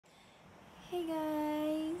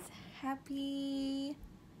Happy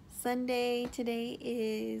Sunday. Today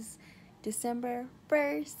is December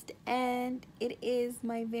 1st and it is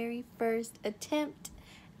my very first attempt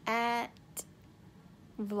at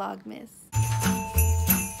Vlogmas.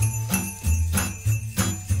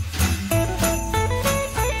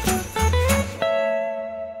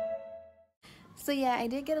 So yeah, I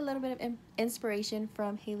did get a little bit of inspiration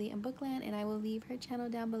from Haley in Bookland, and I will leave her channel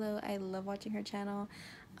down below. I love watching her channel.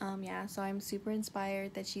 Yeah, so I'm super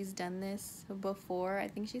inspired that she's done this before. I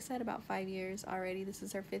think she said about 5 years already. This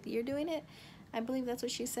is her 5th year doing it. I believe that's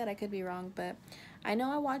what she said. I could be wrong, but I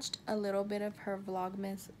know I watched a little bit of her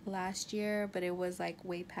Vlogmas last year, but it was like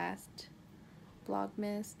way past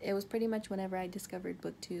Vlogmas. It was pretty much whenever I discovered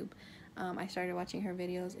BookTube. I started watching her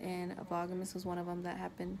videos, and Vlogmas was one of them that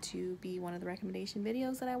happened to be one of the recommendation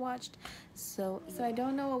videos that I watched. So I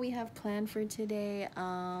don't know what we have planned for today.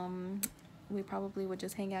 We probably would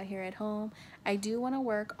just hang out here at home. I do want to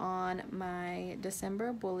work on my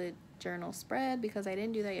December bullet journal spread because I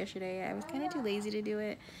didn't do that yesterday. I was kind of too lazy to do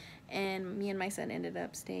it, and me and my son ended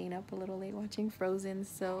up staying up a little late watching Frozen,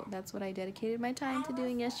 so that's what I dedicated my time to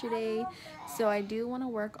doing yesterday. So I do want to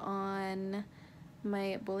work on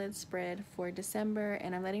my bullet spread for December,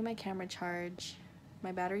 and I'm letting my camera charge,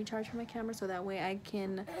 my battery charge for my camera, so that way I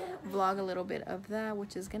can vlog a little bit of that,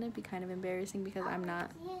 which is gonna be kind of embarrassing because I'm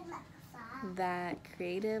not that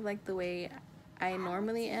creative like the way I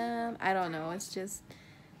normally am. I don't know, it's just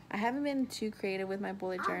I haven't been too creative with my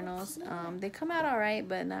bullet journals. They come out all right,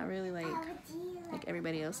 but not really like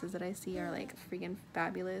everybody else's that I see are like freaking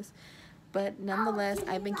fabulous. But nonetheless,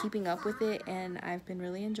 I've been keeping up with it and I've been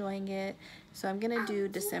really enjoying it. So I'm gonna do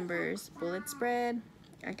December's bullet spread.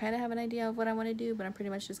 I kind of have an idea of what I want to do, but I'm pretty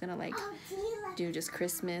much just gonna like do just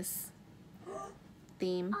Christmas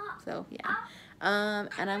theme. So yeah.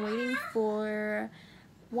 And I'm waiting for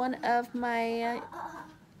one of my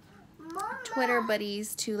Twitter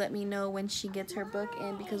buddies to let me know when she gets her book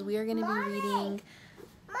in, because we are going to be reading.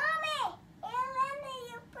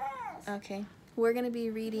 Okay, we're going to be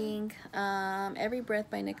reading Every Breath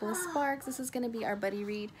by Nicholas Sparks. This is going to be our buddy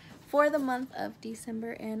read for the month of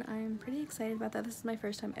December, and I'm pretty excited about that. This is my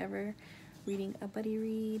first time ever reading a buddy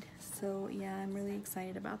read, so yeah, I'm really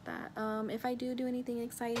excited about that. If I do anything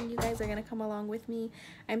exciting, you guys are gonna come along with me.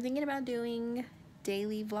 I'm thinking about doing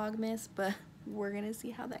daily Vlogmas, but we're gonna see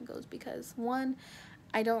how that goes because 1,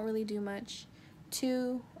 I don't really do much.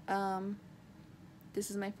 2, this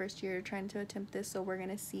is my first year trying to attempt this, so we're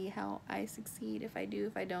gonna see how I succeed. If I do,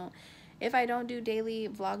 if I don't do daily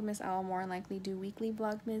Vlogmas, I'll more likely do weekly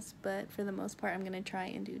Vlogmas, but for the most part I'm gonna try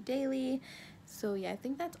and do daily. So yeah, I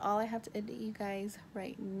think that's all I have to edit you guys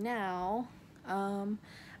right now.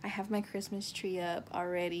 I have my Christmas tree up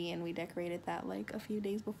already, and we decorated that like a few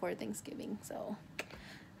days before Thanksgiving, so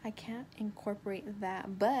I can't incorporate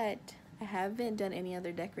that, but I haven't done any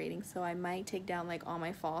other decorating, so I might take down like all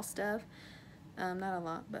my fall stuff, not a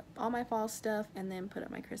lot, but all my fall stuff, and then put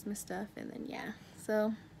up my Christmas stuff, and then yeah,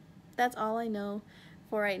 so that's all I know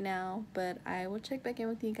for right now, but I will check back in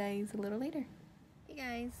with you guys a little later. Hey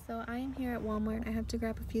guys, so I am here at Walmart. I have to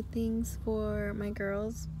grab a few things for my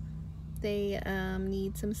girls. They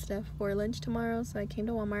need some stuff for lunch tomorrow, so I came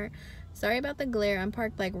to Walmart. Sorry about the glare. I'm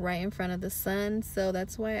parked like right in front of the sun, so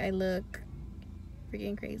that's why I look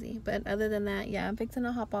freaking crazy. But other than that, yeah, I'm fixing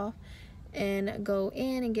to hop off and go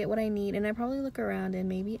in and get what I need, and I probably look around and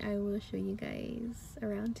maybe I will show you guys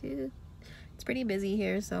around too. It's pretty busy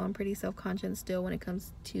here, so I'm pretty self-conscious still when it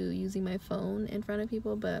comes to using my phone in front of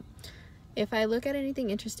people, but if I look at anything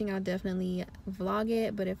interesting, I'll definitely vlog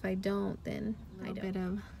it, but if I don't, then I don't. A bit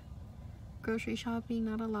of grocery shopping,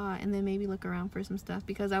 not a lot, and then maybe look around for some stuff,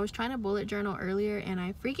 because I was trying to bullet journal earlier and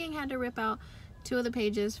I freaking had to rip out 2 of the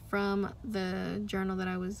pages from the journal that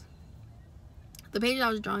the page I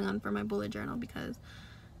was drawing on for my bullet journal, because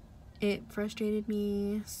it frustrated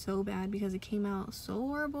me so bad because it came out so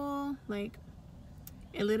horrible. Like,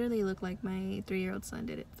 it literally looked like my 3-year-old son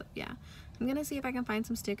did it. So yeah, I'm gonna see if I can find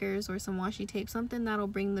some stickers or some washi tape, something that'll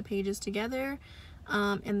bring the pages together,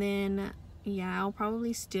 and then yeah, I'll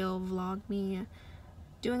probably still vlog me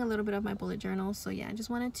doing a little bit of my bullet journal. So yeah, I just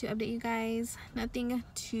wanted to update you guys. Nothing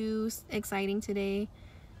too exciting today,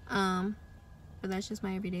 but that's just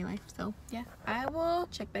my everyday life. So yeah, I will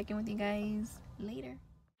check back in with you guys later.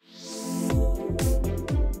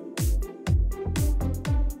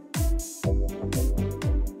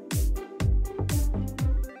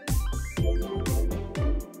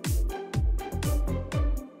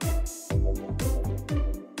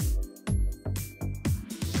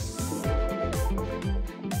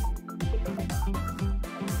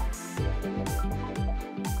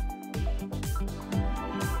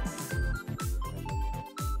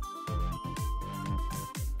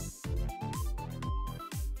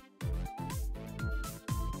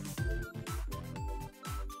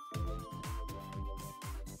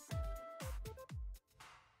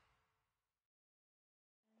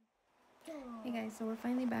 Hey guys, so we're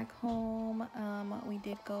finally back home. We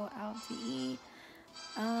did go out to eat.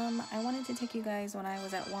 I wanted to take you guys when I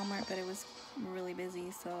was at Walmart, but it was really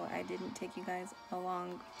busy, so I didn't take you guys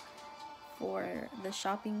along for the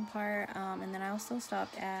shopping part. And then I also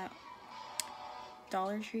stopped at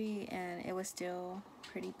Dollar Tree, and it was still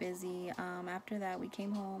pretty busy. After that, we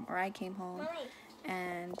came home, or I came home,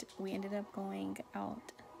 and we ended up going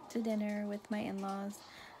out to dinner with my in-laws.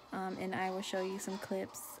 And I will show you some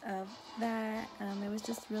clips of that. It was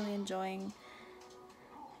just really enjoying.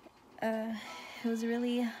 It was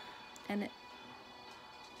really a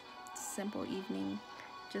simple evening,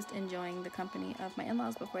 just enjoying the company of my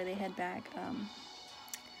in-laws before they head back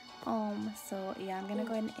home. So yeah, I'm gonna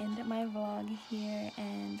go ahead and end my vlog here,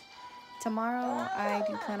 and tomorrow I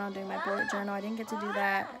do plan on doing my bullet journal. I didn't get to do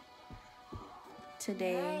that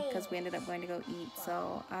today because we ended up going to go eat,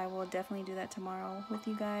 so I will definitely do that tomorrow with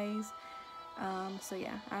you guys. So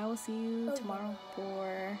yeah, I will see you tomorrow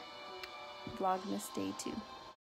for Vlogmas Day 2.